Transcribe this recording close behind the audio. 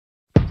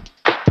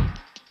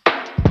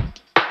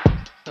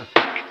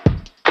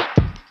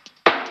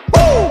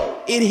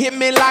It hit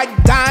me like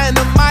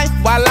dynamite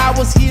while I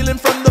was healing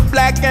from the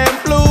black and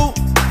blue.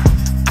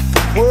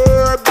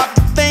 Worry about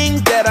the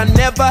things that I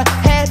never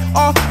had,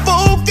 or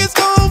focus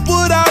on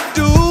what I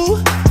do.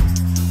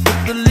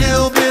 With a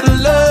little bit of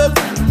love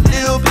and a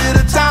little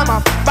bit of time, I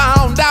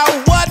found out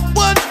what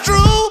was true.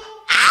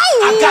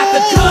 Ow! I got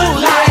the good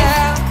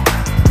life.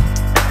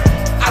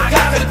 I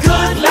got the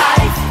good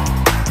life.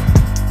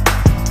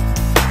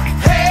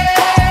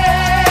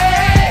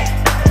 Hey,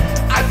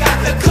 I got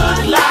the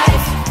good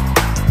life.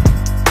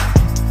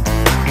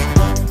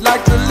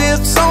 Like the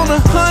lips on a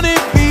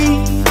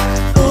honeybee.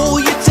 Ooh,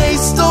 you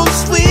taste so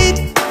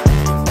sweet.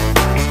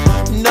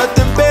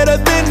 Nothing better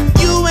than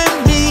you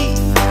and me.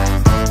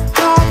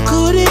 How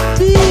could it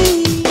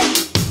be?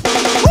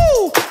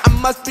 Woo! I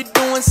must be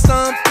doing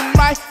something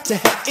right to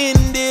have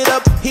ended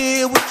up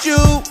here with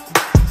you.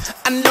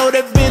 I know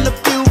there've been a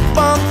few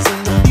bumps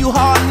and a few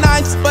hard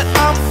nights, but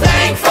I'm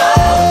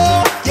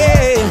thankful.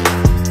 Yeah,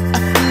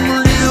 a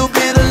little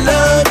bit of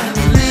love and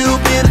a little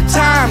bit of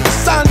time. The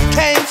sun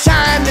came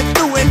shining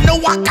through, and no,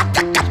 I got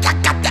the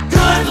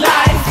Good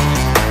life.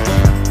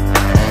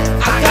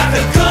 I got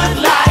the good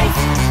life.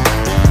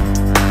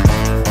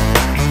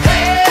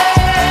 Hey,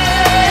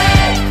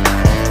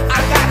 I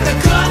got the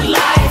good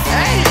life.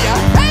 Hey,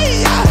 hey,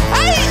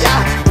 hey,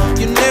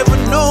 you never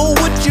know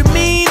what you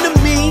mean to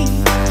me.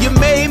 You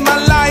made my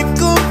life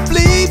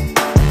complete.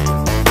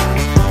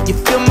 You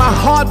fill my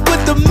heart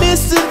with the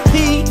missing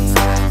piece.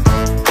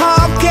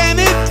 How can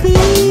it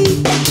be?